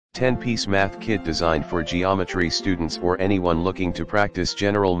10-piece math kit designed for geometry students or anyone looking to practice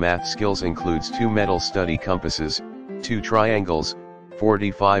general math skills includes 2 metal study compasses, 2 triangles,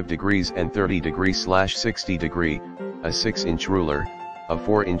 45 degrees and 30 degree/60 degree, a 6-inch ruler, a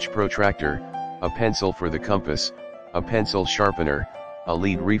 4-inch protractor, a pencil for the compass, a pencil sharpener, a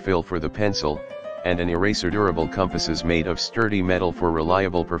lead refill for the pencil, and an eraser. Durable compasses made of sturdy metal for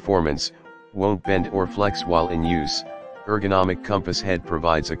reliable performance, won't bend or flex while in use. Ergonomic compass head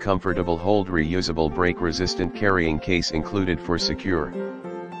provides a comfortable hold. Reusable break-resistant carrying case included for secure,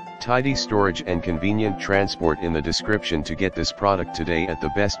 tidy storage and convenient transport. In the description to get this product today at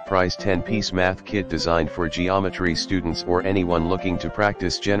the best price. 10-piece math kit designed for geometry students or anyone looking to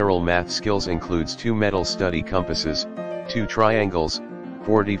practice general math skills includes 2 metal study compasses, 2 triangles,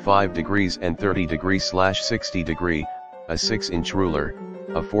 45 degrees and 30 degree/60 degree, a 6-inch ruler,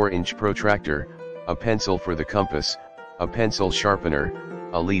 a 4-inch protractor, a pencil for the compass, a pencil sharpener,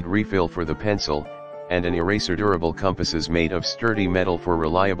 a lead refill for the pencil, and an eraser. Durable compasses made of sturdy metal for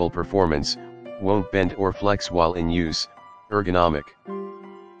reliable performance, won't bend or flex while in use. Ergonomic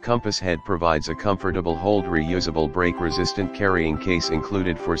compass head provides a comfortable hold. Reusable break-resistant carrying case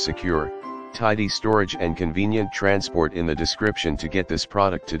included for secure, tidy storage and convenient transport. In the description to get this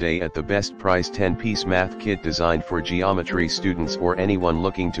product today at the best price. 10-piece math kit designed for geometry students or anyone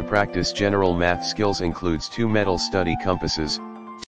looking to practice general math skills includes 2 metal study compasses,